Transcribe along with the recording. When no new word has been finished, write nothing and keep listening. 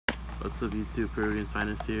What's up YouTube, Peruvian's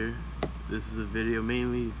Finest here. This is a video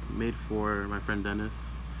mainly made for my friend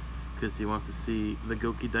Dennis because he wants to see the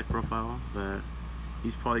Gouki deck profile that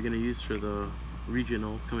he's probably going to use for the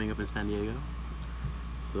regionals coming up in San Diego.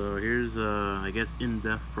 So here's I guess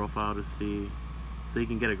in-depth profile to see, so you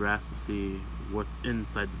can get a grasp to see what's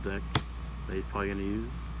inside the deck that he's probably going to use.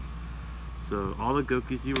 So all the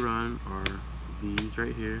Goukis you run are these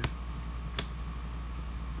right here.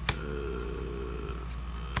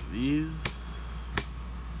 These.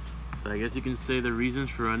 So I guess you can say the reasons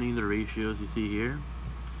for running the ratios you see here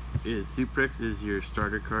is Suprex is your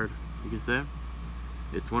starter card, you can say.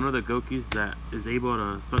 It's one of the Goukis that is able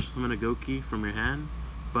to special summon a Gouki from your hand,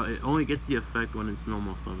 but it only gets the effect when it's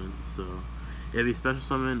normal summon. So if you special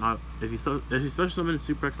summon if you special summon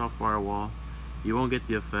Suprex off Firewall, you won't get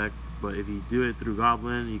the effect, but if you do it through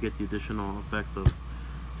Goblin, you get the additional effect of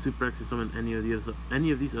Suprex to summon any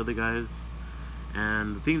of these other guys.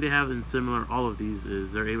 And the thing they have in similar all of these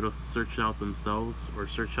is they're able to search out themselves or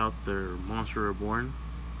search out their monster reborn.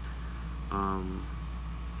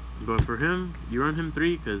 But for him, you run him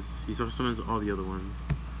 3 because he special summons all the other ones.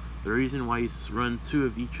 The reason why you run 2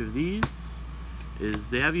 of each of these is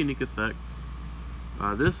they have unique effects.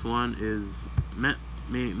 This one is meant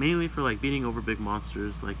mainly for like beating over big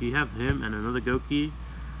monsters. Like you have him and another Gouki,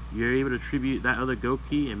 you're able to tribute that other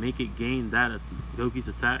Gouki and make it gain that Gouki's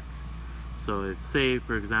attack. So if, say,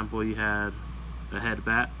 for example, you had a head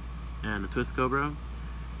bat and a twist cobra,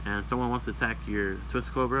 and someone wants to attack your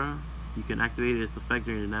twist cobra, you can activate its effect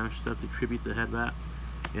during the damage step to tribute the head bat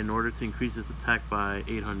in order to increase its attack by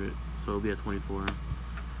 800, so it'll be at 24.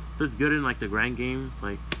 So it's good in like the grind games,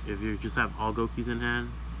 like if you just have all Goukis in hand,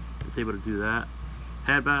 it's able to do that.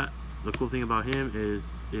 Head bat, the cool thing about him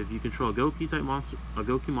is if you control a Gouki type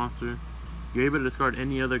monster, you're able to discard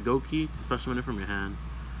any other Gouki to special summon it from your hand.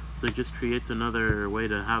 So it just creates another way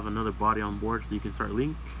to have another body on board so you can start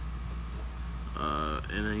Link.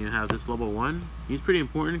 And then you have this level 1. He's pretty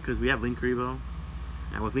important because we have Link Rebo.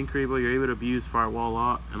 And with Link Rebo, you're able to abuse Firewall a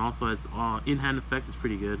lot. And also its in-hand effect is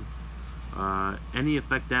pretty good. Any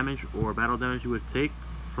effect damage or battle damage you would take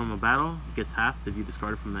from a battle gets halved if you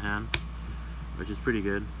discard it from the hand, which is pretty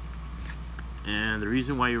good. And the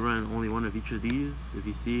reason why you run only 1 of each of these, if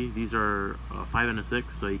you see, these are 5 and a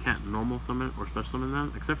 6, so you can't normal summon or special summon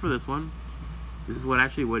them, except for this one. This is what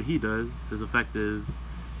he does. His effect is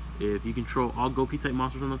if you control all Gouki type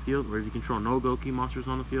monsters on the field, or if you control no Gouki monsters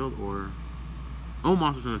on the field, or no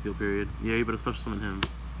monsters on the field period, you're able to special summon him.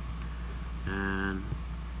 And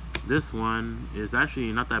this one is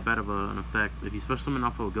actually not that bad of an effect. If you special summon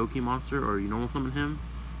off of a Gouki monster, or you normal summon him,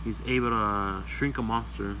 he's able to shrink a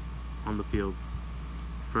monster on the field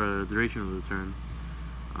for the duration of the turn.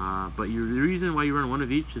 But the reason why you run 1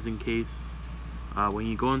 of each is in case when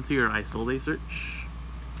you go into your Isolde search,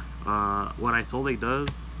 what Isolde does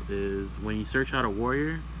is when you search out a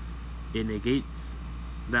warrior, it negates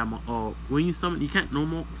that when you summon, you can't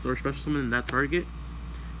normal or special summon that target,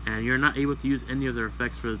 and you're not able to use any of their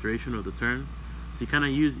effects for the duration of the turn. So you kind of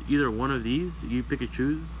use either 1 of these, you pick and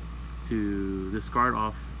choose to discard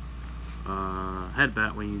off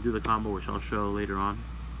Headbat when you do the combo, which I'll show later on.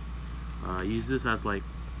 Use this as like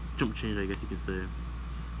jump change, I guess you can say.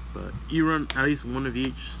 But you run at least 1 of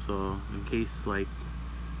each, so in case like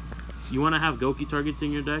you want to have Gouki targets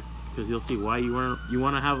in your deck, because you'll see why you want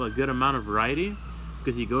to have a good amount of variety,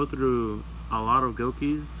 because you go through a lot of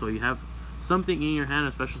Goukis, so you have something in your hand,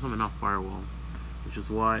 especially something off Firewall, which is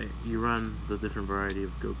why you run the different variety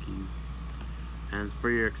of Goukis. And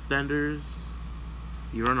for your extenders,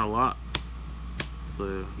 you run a lot,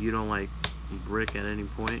 so you don't like brick at any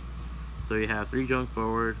point. So you have 3 Junk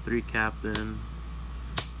Forward, 3 Captain,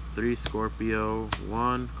 3 Scorpio,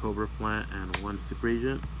 1 Cobra Plant, and 1 Super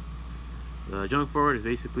Agent. The Junk Forward is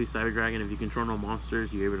basically Cyber Dragon. If you control no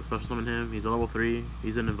monsters, you're able to special summon him. He's a level 3.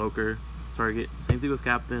 He's an Invoker target. Same thing with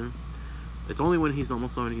Captain. It's only when he's normal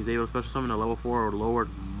summon he's able to special summon a level 4 or lower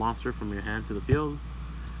monster from your hand to the field.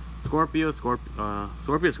 Scorpio,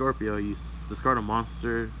 you discard a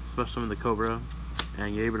monster, special summon the Cobra,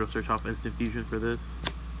 and you're able to search off instant fusion for this.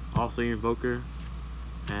 Also your Invoker.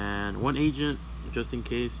 And 1 Agent, just in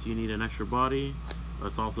case you need an extra body.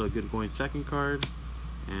 That's also a good going second card.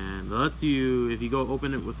 And it lets you, if you go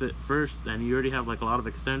open it with it first and you already have like a lot of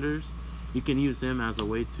extenders, you can use him as a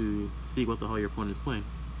way to see what the hell your opponent is playing,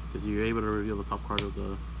 because you're able to reveal the top card of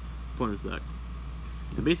the opponent's deck.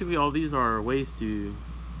 And basically all these are ways to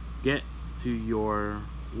get to your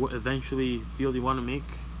eventually field you want to make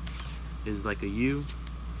is like a U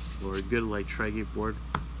or a good like tri-gate board.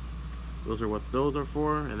 Those are what those are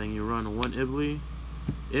for. And then you run 1 Ibli.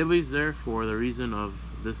 Ibli's there for the reason of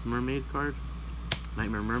this mermaid card.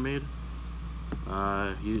 Knightmare Mermaid.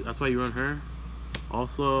 That's why you run her.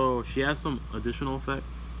 Also, she has some additional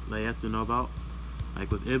effects that you have to know about. Like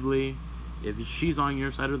with Ibli, if she's on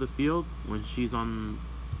your side of the field, if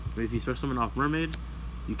you special summon off Mermaid,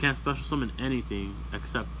 you can't special summon anything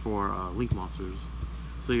except for link monsters.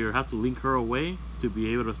 So you have to link her away to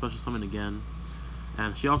be able to special summon again.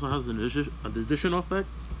 And she also has an additional effect.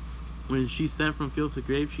 When she's sent from field to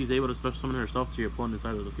grave, she's able to special summon herself to your opponent's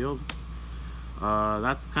side of the field.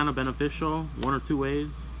 That's kind of beneficial one or two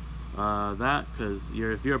ways. Because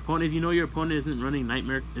if you know your opponent isn't running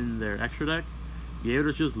Knightmare in their extra deck, you're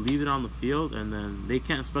able to just leave it on the field, and then they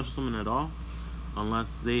can't special summon at all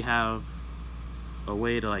unless they have a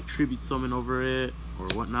way to like tribute summon over it or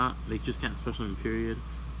whatnot. They just can't special summon, period.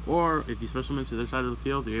 Or if you special summon to their side of the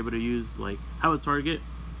field, you're able to use have a target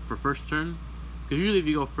for first turn, because usually if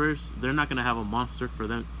you go first, they're not gonna have a monster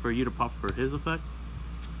for you to pop for his effect.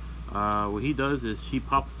 What he does is he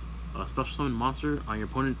pops a special summon monster on your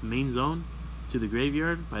opponent's main zone to the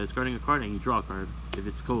graveyard by discarding a card, and you draw a card if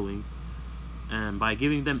it's co-linked. And by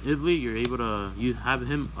giving them Ibli, you're able to have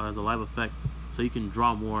him as a live effect, so you can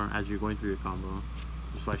draw more as you're going through your combo.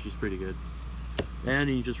 That's why she's pretty good. And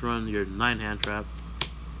you just run your 9 hand traps,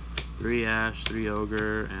 3 Ash, 3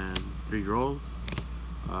 Ogre, and 3 Drolls.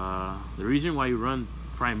 The reason why you run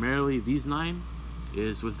primarily these 9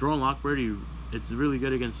 is with Droll and Lockbird, it's really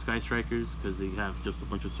good against Sky Strikers because they have just a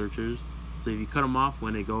bunch of searchers. So if you cut them off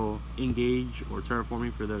when they go engage or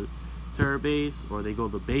terraforming for their terror base, or they go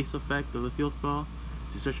the base effect of the field spell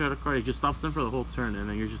to search out a card, it just stops them for the whole turn, and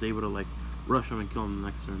then you're just able to rush them and kill them the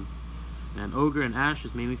next turn. And Ogre and Ash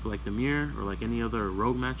is mainly for the mirror or any other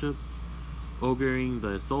rogue matchups. Ogering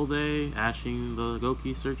the Isolde, Ashing the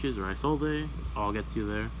Gouki searches or Isolde, all gets you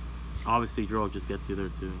there. Obviously Droll just gets you there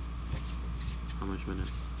too. How much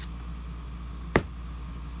minutes?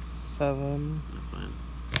 7. That's fine.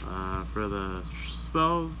 For the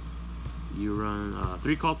spells, you run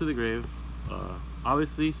 3 Call to the Grave.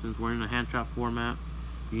 Obviously, since we're in a hand trap format,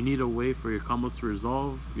 you need a way for your combos to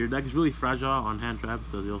resolve. Your deck is really fragile on hand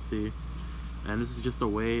traps, as you'll see. And this is just a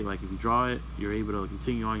way, if you draw it, you're able to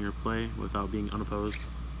continue on your play without being unopposed.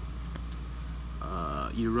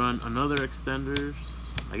 You run another extenders.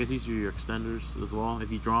 I guess these are your extenders as well.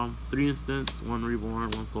 If you draw them, 3 instants, 1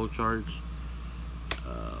 reborn, 1 soul charge,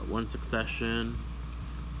 1 succession,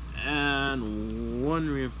 and 1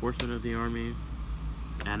 reinforcement of the army.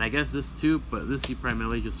 And I guess this too, but this you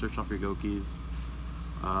primarily just search off your Goukis.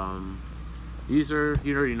 These are,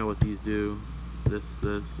 you already know what these do.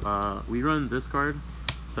 We run this card,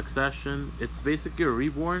 Succession. It's basically a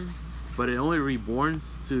reborn, but it only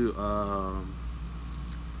reborns to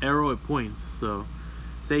arrow at points. So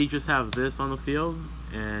say you just have this on the field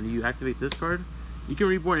and you activate this card, you can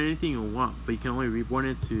reborn anything you want, but you can only reborn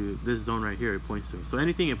it to this zone right here it points to. So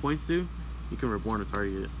anything it points to, you can reborn a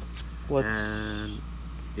target. And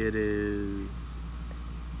it is,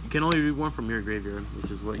 you can only reborn from your graveyard,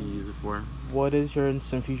 which is what you use it for. What is your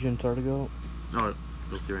instant fusion target? Oh,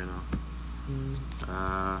 you'll see right now.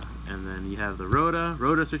 And then you have the Rhoda.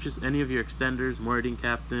 Rhoda searches any of your extenders, Moradine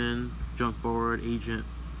Captain, Junk Forward, Agent,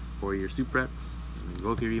 or your Suprex. And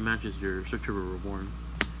Gouki Rematch is your Searcher Reborn.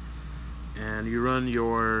 And you run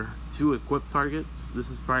your 2 equipped targets. This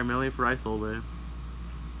is primarily for Isolde.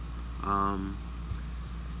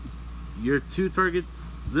 Your 2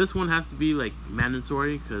 targets, this one has to be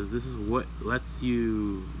mandatory, because this is what lets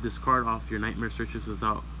you discard off your Knightmare searches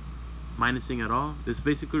without minusing at all. This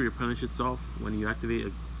basically replenishes itself when you activate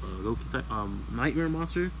a Gouki type Knightmare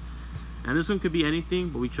monster. And this one could be anything,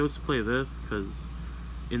 but we chose to play this because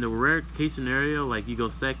in the rare case scenario, you go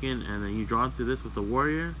second and then you draw into this with a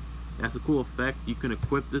warrior, that's a cool effect. You can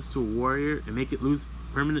equip this to a warrior and make it lose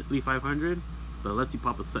permanently 500, but it lets you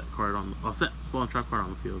pop a set spawn trap card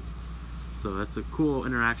on the field. So that's a cool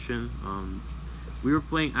interaction. We were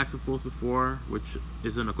playing Axe of Fools before, which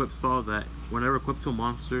is an equip spell that whenever equipped to a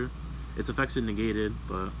monster, its effects are negated,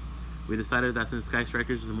 but we decided that since Sky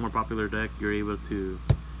Strikers is a more popular deck, you're able to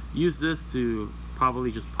use this to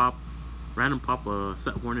probably just random pop a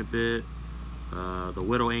Set Hornet Bit, the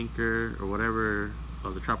Widow Anchor, or whatever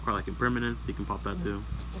of the trap card Impermanence. You can pop that too.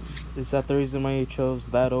 Is that the reason why you chose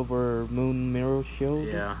that over Moon Mirror Shield?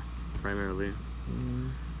 Yeah, primarily.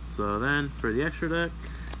 So then for the extra deck,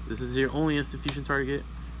 this is your only instant fusion target.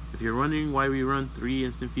 If you're wondering why we run 3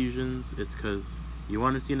 instant fusions, it's because you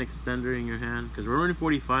want to see an extender in your hand. Because we're running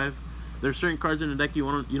 45. There's certain cards in the deck you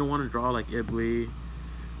don't want to draw, like Ibli,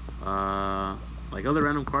 other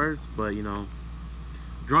random cards, but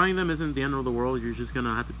drawing them isn't the end of the world. You're just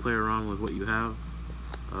gonna have to play around with what you have.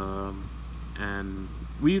 And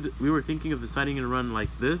we were thinking of deciding to run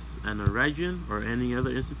like this and a Raijin or any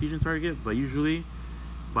other instant fusion target, but usually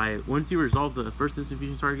once you resolve the first instant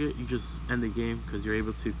fusion target, you just end the game because you're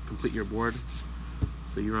able to complete your board.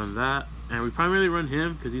 So you run that, and we primarily run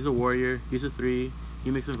him because he's a warrior. He's a 3.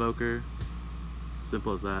 He makes Invoker.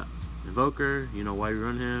 Simple as that. Invoker, you know why we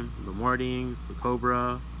run him. The Mordings, the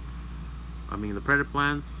Cobra, the Predator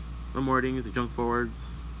Plants, the Mordings, the Junk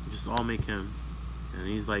Forwards, just all make him. And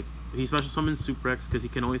he special summons Super X because he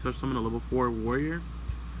can only special summon a level 4 warrior,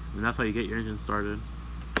 and that's how you get your engine started.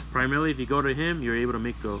 Primarily, if you go to him, you're able to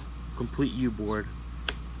make a complete U board.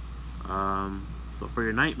 So for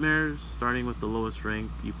your Knightmares, starting with the lowest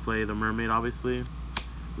rank, you play the Mermaid, obviously,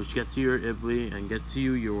 which gets you your Ibli and gets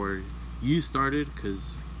you your U started,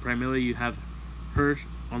 because primarily you have her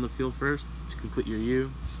on the field first to complete your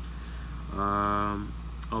U. A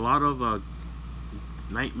lot of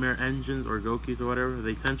Knightmare engines or Goukis or whatever,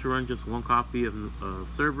 they tend to run just one copy of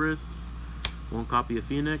Cerberus, one copy of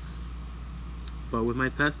Phoenix. But with my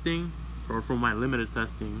testing, or from my limited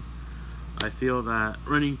testing, I feel that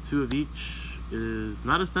running 2 of each is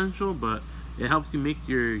not essential, but it helps you make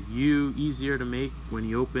your U easier to make when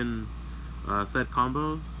you open set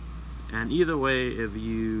combos. And either way, if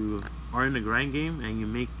you are in a grind game and you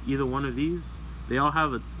make either one of these, they all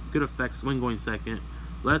have good effects when going second.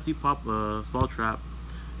 Lets you pop a spell trap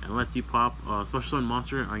and lets you pop a special summon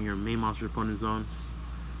monster on your main monster opponent zone.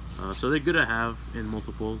 So they're good to have in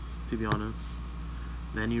multiples, to be honest.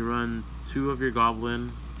 Then you run 2 of your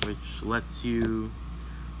Goblin, which lets you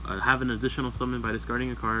have an additional summon by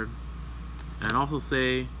discarding a card. And also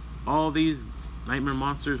say all these Knightmare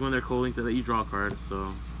monsters, when they're co-linked, they let you draw a card. So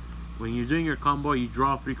when you're doing your combo, you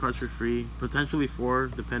draw 3 cards for free, potentially 4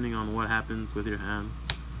 depending on what happens with your hand.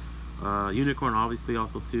 Unicorn obviously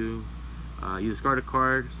also too. You discard a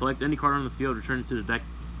card, select any card on the field, return it to the deck,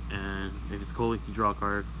 and if it's co-linked, you draw a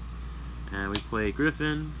card. And we play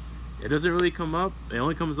Griffin. It doesn't really come up, it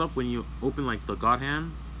only comes up when you open like the God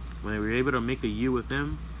Hand, when we're able to make a U with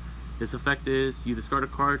him. His effect is you discard a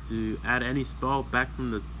card to add any spell back from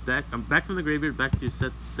the deck, back from the graveyard, back to your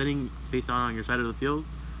setting face on your side of the field,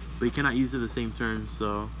 but you cannot use it the same turn.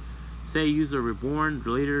 So say you use a Reborn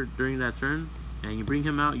later during that turn, and you bring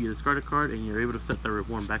him out, you discard a card, and you're able to set that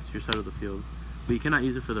Reborn back to your side of the field, but you cannot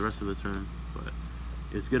use it for the rest of the turn. But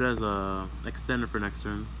it's good as a extender for next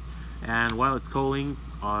turn. And while it's co-linked,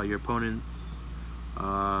 your opponents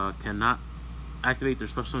cannot activate their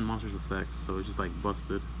special summon monsters effects, so it's just like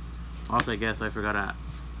busted. Also, I guess I forgot to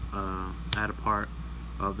add a part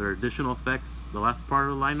of their additional effects, the last part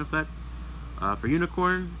of the line effect. For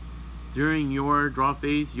Unicorn, during your draw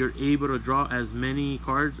phase, you're able to draw as many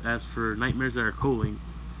cards as for Knightmares that are co-linked.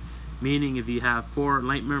 Meaning, if you have 4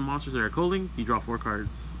 Knightmare monsters that are co-linked, you draw 4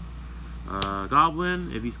 cards.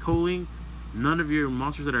 Goblin, if he's co-linked, none of your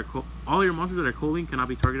monsters that are all your monsters that are co-linked cannot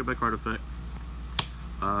be targeted by card effects,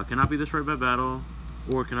 cannot be destroyed by battle,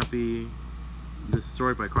 or cannot be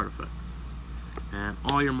destroyed by card effects. And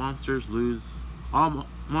all your monsters lose. All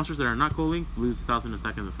monsters that are not co-linked lose 1,000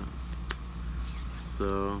 attack and defense.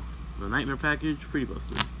 So the Knightmare package, pretty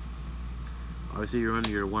busted. Obviously, you run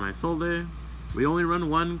your one Isolde. We only run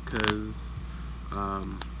 1 because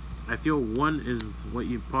I feel 1 is what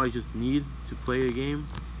you probably just need to play a game.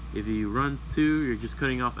 If you run 2, you're just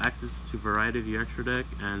cutting off access to variety of your extra deck,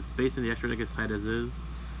 and space in the extra deck is tight as is.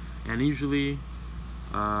 And usually,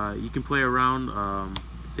 you can play around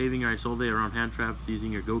saving your Isolde around hand traps,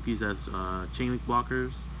 using your Goukis as chain link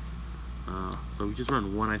blockers. So we just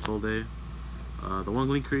run 1 Isolde. The 1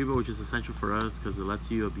 Link Karibo, which is essential for us because it lets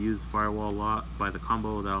you abuse Firewall a lot by the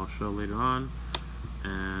combo that I'll show later on.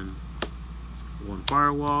 And 1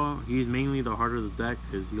 Firewall. He's mainly the heart of the deck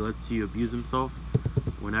because he lets you abuse himself.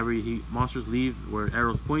 Whenever monsters leave where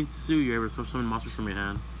arrows point to, you're able to special summon monsters from your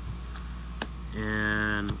hand.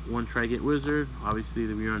 And 1 Trident Wizard, obviously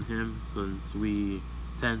we run him since we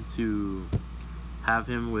tend to have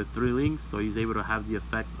him with 3 links, so he's able to have the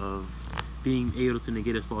effect of being able to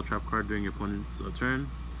negate a spell trap card during your opponent's turn.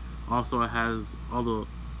 Also, it has all the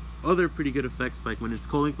other pretty good effects, like when it's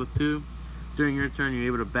co-linked with 2, during your turn you're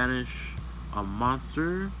able to banish a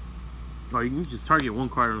monster, or you can just target 1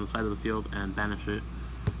 card on the side of the field and banish it.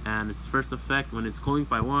 And its first effect, when it's co-linked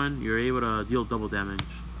by 1, you're able to deal double damage,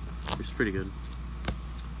 which is pretty good.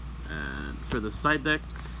 And for the side deck,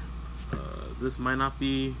 this might not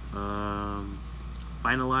be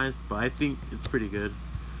finalized, but I think it's pretty good.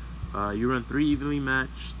 You run 3 evenly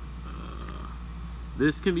matched.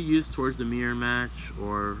 This can be used towards the mirror match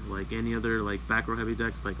or like any other like back row heavy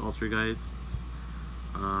decks like Altergeists.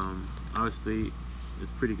 Obviously, it's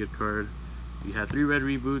a pretty good card. You have 3 red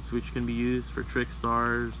reboots, which can be used for Trick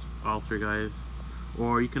Stars, Altergeists,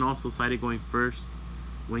 Or you can also side it going first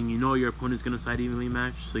when you know your opponent's going to side evenly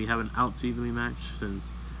match, so you have an out to evenly match.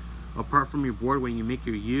 Since apart from your board, when you make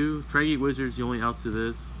your U, Tri-Gate Wizards, you only out to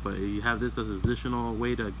this, but you have this as an additional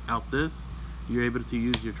way to out this. You're able to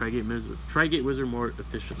use your Tri-Gate Wizard more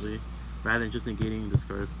efficiently, rather than just negating this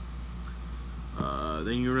card.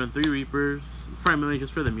 Then you run 3 Reapers, primarily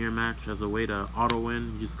just for the mirror match, as a way to auto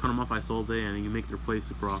win. You just cut them off Isolde, and then you make their play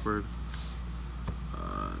super awkward.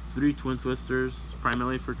 3 Twin Twisters,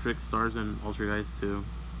 primarily for Trick Stars and Ultra too.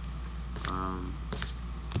 And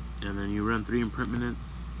then you run 3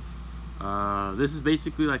 Impermanents. This is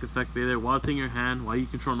basically like Effect Vader. While it's in your hand, while you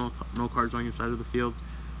control no cards on your side of the field,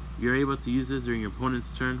 you're able to use this during your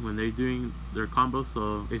opponent's turn when they're doing their combo.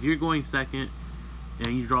 So if you're going second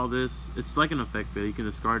and you draw this, it's like an Effect Vader. You can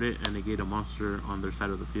discard it and negate a monster on their side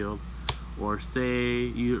of the field. Or say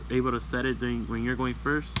you're able to set it when you're going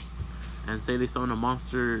first, and say they summon a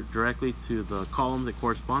monster directly to the column that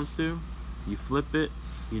corresponds to. You flip it,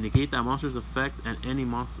 you negate that monster's effect and any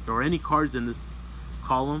monster or any cards in this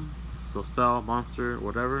column, so spell, monster,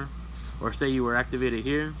 whatever. Or say you were activated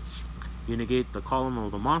here, you negate the column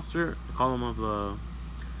of the monster, the column of the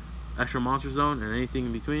extra monster zone, and anything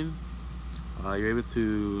in between. You're able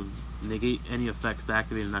to negate any effects that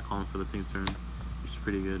activate in that column for the same turn, which is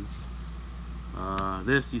pretty good.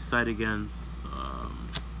 This you side against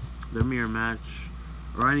the mirror match,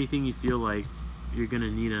 or anything you feel like you're gonna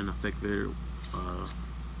need an Effect Vader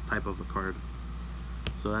type of a card.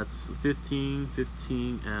 So that's 15,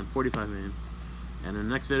 15, and 45 main. And in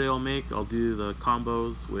the next video I'll make, I'll do the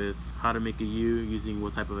combos with how to make a U using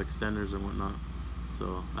what type of extenders and whatnot.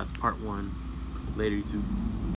 So that's part 1. Later, YouTube.